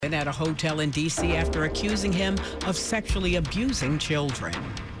At a hotel in D.C. after accusing him of sexually abusing children.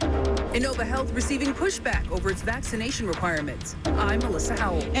 Innova Health receiving pushback over its vaccination requirements. I'm Melissa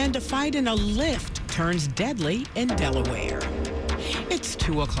Howell. And a fight in a lift turns deadly in Delaware. It's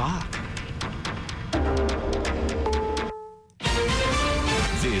 2 o'clock.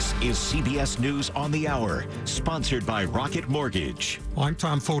 This is CBS News on the Hour, sponsored by Rocket Mortgage. I'm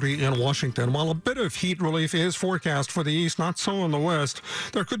Tom Foti in Washington. While a bit of heat relief is forecast for the east, not so in the west.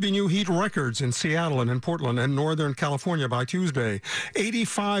 There could be new heat records in Seattle and in Portland and Northern California by Tuesday.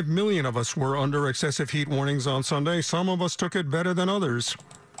 85 million of us were under excessive heat warnings on Sunday. Some of us took it better than others.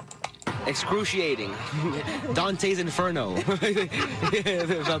 Excruciating. Dante's Inferno.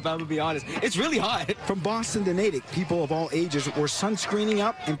 If I'm going to be honest. It's really hot. From Boston to Natick, people of all ages were sunscreening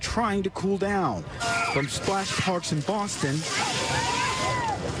up and trying to cool down. From splash parks in Boston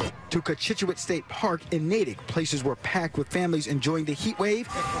to Cochituate State Park in Natick, places were packed with families enjoying the heat wave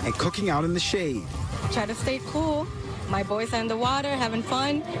and cooking out in the shade. Try to stay cool. My boys are in the water, having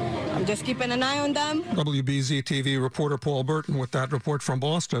fun. I'm just keeping an eye on them. WBZ-TV reporter Paul Burton with that report from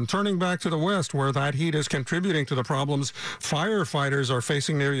Boston. Turning back to the west, where that heat is contributing to the problems firefighters are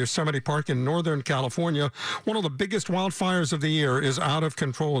facing near Yosemite Park in Northern California. One of the biggest wildfires of the year is out of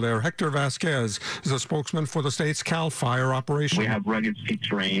control there. Hector Vasquez is a spokesman for the state's CAL FIRE operation. We have rugged steep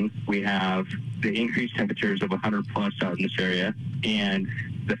terrain. We have the increased temperatures of 100 plus out in this area, and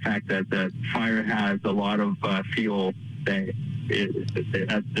the fact that the fire has a lot of fuel that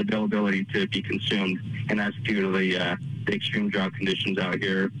has the availability to be consumed, and that's due to the extreme drought conditions out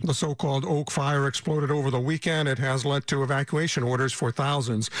here. The so-called Oak Fire exploded over the weekend. It has led to evacuation orders for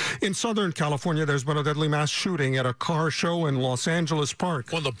thousands. In Southern California, there's been a deadly mass shooting at a car show in Los Angeles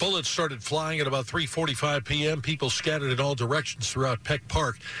Park. When the bullets started flying at about 3:45 p.m., people scattered in all directions throughout Peck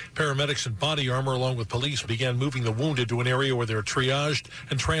Park. Paramedics in body armor, along with police, began moving the wounded to an area where they're triaged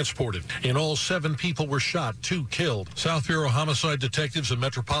and transported. In all, 7 people were shot, 2 killed. South Bureau homicide detectives and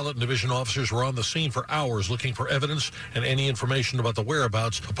Metropolitan Division officers were on the scene for hours looking for evidence and any information about the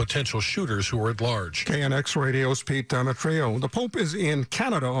whereabouts of potential shooters who were at large. KNX Radio's Pete Demetrio. The Pope is in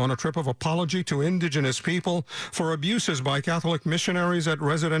Canada on a trip of apology to Indigenous people for abuses by Catholic missionaries at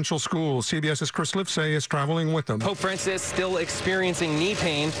residential schools. CBS's Chris Livesay is traveling with them. Pope Francis, still experiencing knee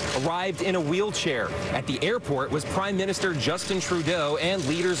pain, arrived in a wheelchair. At the airport was Prime Minister Justin Trudeau and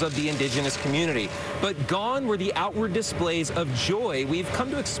leaders of the Indigenous community. But gone were the outward displays of joy we've come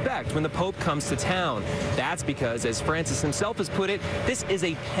to expect when the Pope comes to town. That's because, as Francis himself has put it, this is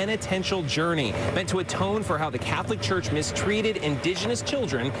a penitential journey meant to atone for how the Catholic Church mistreated Indigenous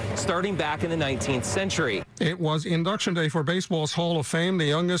children starting back in the 19th century. It was induction day for baseball's Hall of Fame. The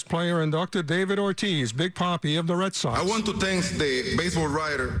youngest player inducted, David Ortiz, Big Papi of the Red Sox. I want to thank the baseball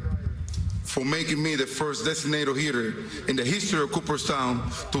writer for making me the first designated hitter in the history of Cooperstown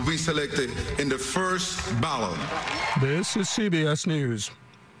to be selected in the first ballot. This is CBS News.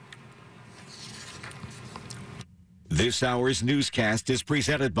 This hour's newscast is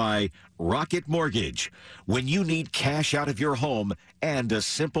presented by Rocket Mortgage. When you need cash out of your home and a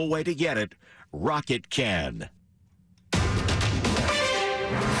simple way to get it, Rocket can.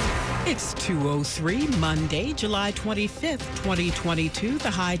 It's 2:03, Monday, July 25th, 2022.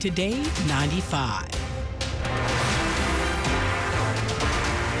 The high today, 95.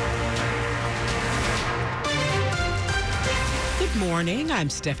 Good morning. I'm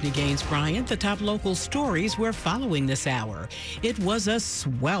Stephanie Gaines-Bryant. The top local stories we're following this hour. It was a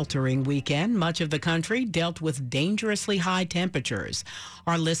sweltering weekend. Much of the country dealt with dangerously high temperatures.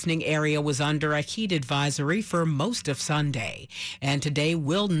 Our listening area was under a heat advisory for most of Sunday, and today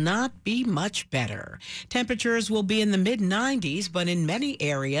will not be much better. Temperatures will be in the mid-90s, but in many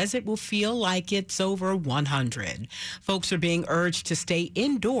areas it will feel like it's over 100. Folks are being urged to stay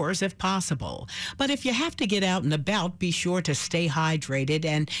indoors if possible. But if you have to get out and about, be sure to stay hydrated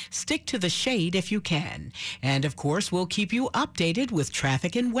and stick to the shade if you can. And of course, we'll keep you updated with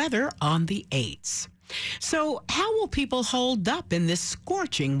traffic and weather on the 8s. So how will people hold up in this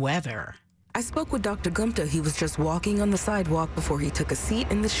scorching weather? I spoke with Dr. Gupta. He was just walking on the sidewalk before he took a seat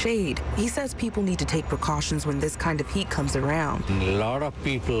in the shade. He says people need to take precautions when this kind of heat comes around. A lot of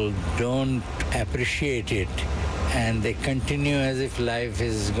people don't appreciate it, and they continue as if life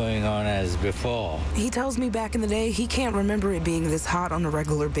is going on as before. He tells me back in the day, he can't remember it being this hot on a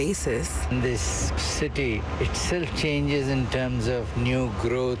regular basis. This city itself changes in terms of new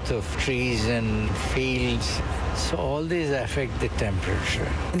growth of trees and fields. So all these affect the temperature.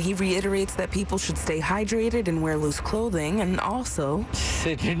 And he reiterates that people should stay hydrated and wear loose clothing, and also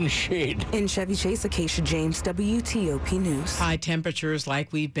sit in shade. In Chevy Chase, Acacia James, WTOP News. High temperatures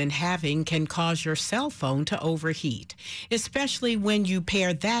like we've been having can cause your cell phone to overheat, especially when you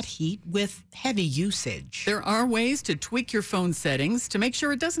pair that heat with heavy usage. There are ways to tweak your phone settings to make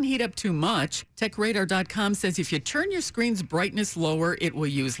sure it doesn't heat up too much. TechRadar.com says if you turn your screen's brightness lower, it will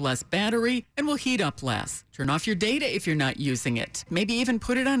use less battery and will heat up less. Turn off your data if you're not using it. Maybe even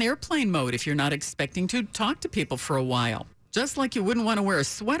put it on airplane mode if you're not expecting to talk to people for a while. Just like you wouldn't want to wear a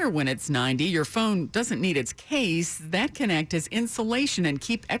sweater when it's 90, your phone doesn't need its case. That can act as insulation and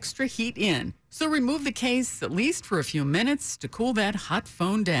keep extra heat in. So remove the case, at least for a few minutes, to cool that hot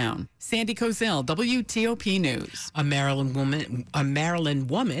phone down. Sandy Kozel, WTOP News. A Maryland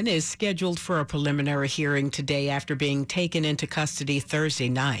woman is scheduled for a preliminary hearing today after being taken into custody Thursday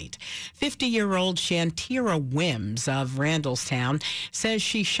night. 50-year-old Shantira Wims of Randallstown says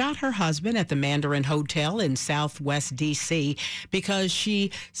she shot her husband at the Mandarin Hotel in Southwest D.C. because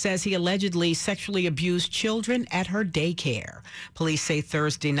she says he allegedly sexually abused children at her daycare. Police say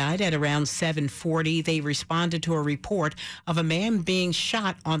Thursday night at around 7:40, they responded to a report of a man being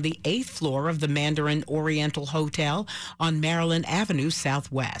shot on the 8th floor of the Mandarin Oriental Hotel on Maryland Avenue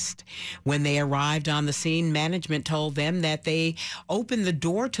Southwest. When they arrived on the scene, management told them that they opened the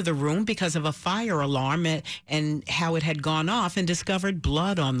door to the room because of a fire alarm and how it had gone off, and discovered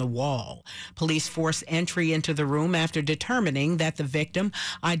blood on the wall. Police forced entry into the room after determining that the victim,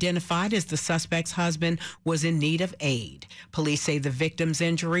 identified as the suspect's husband, was in need of aid. Police say the victim's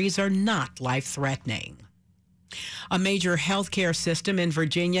injuries are not life-threatening. A major healthcare system in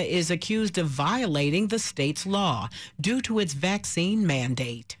Virginia is accused of violating the state's law due to its vaccine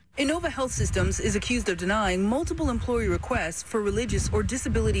mandate. Inova Health Systems is accused of denying multiple employee requests for religious or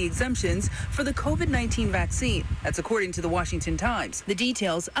disability exemptions for the COVID-19 vaccine. That's according to the Washington Times. The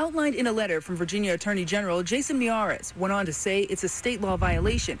details, outlined in a letter from Virginia Attorney General Jason Miyares, went on to say it's a state law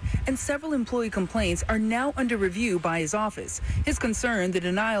violation, and several employee complaints are now under review by his office. His concern, the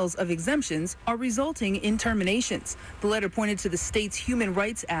denials of exemptions are resulting in terminations. The letter pointed to the state's Human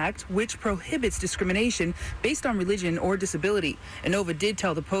Rights Act, which prohibits discrimination based on religion or disability. Inova did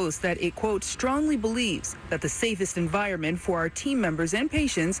tell the Post that it, quote, strongly believes that the safest environment for our team members and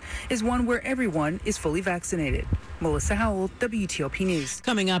patients is one where everyone is fully vaccinated. Melissa Howell, WTOP News.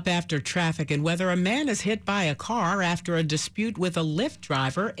 Coming up after traffic and weather, a man is hit by a car after a dispute with a Lyft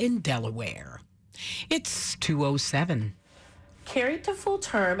driver in Delaware. It's 2:07. Carried to Full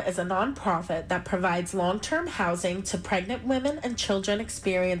Term is a nonprofit that provides long-term housing to pregnant women and children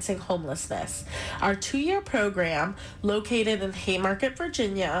experiencing homelessness. Our 2-year program, located in Haymarket,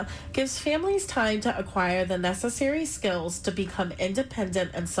 Virginia, gives families time to acquire the necessary skills to become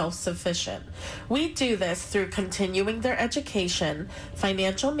independent and self-sufficient. We do this through continuing their education,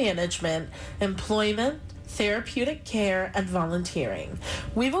 financial management, employment, therapeutic care, and volunteering.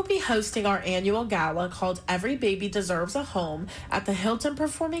 We will be hosting our annual gala called Every Baby Deserves a Home at the Hilton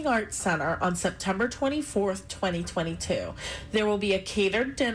Performing Arts Center on September 24th, 2022. There will be a catered dinner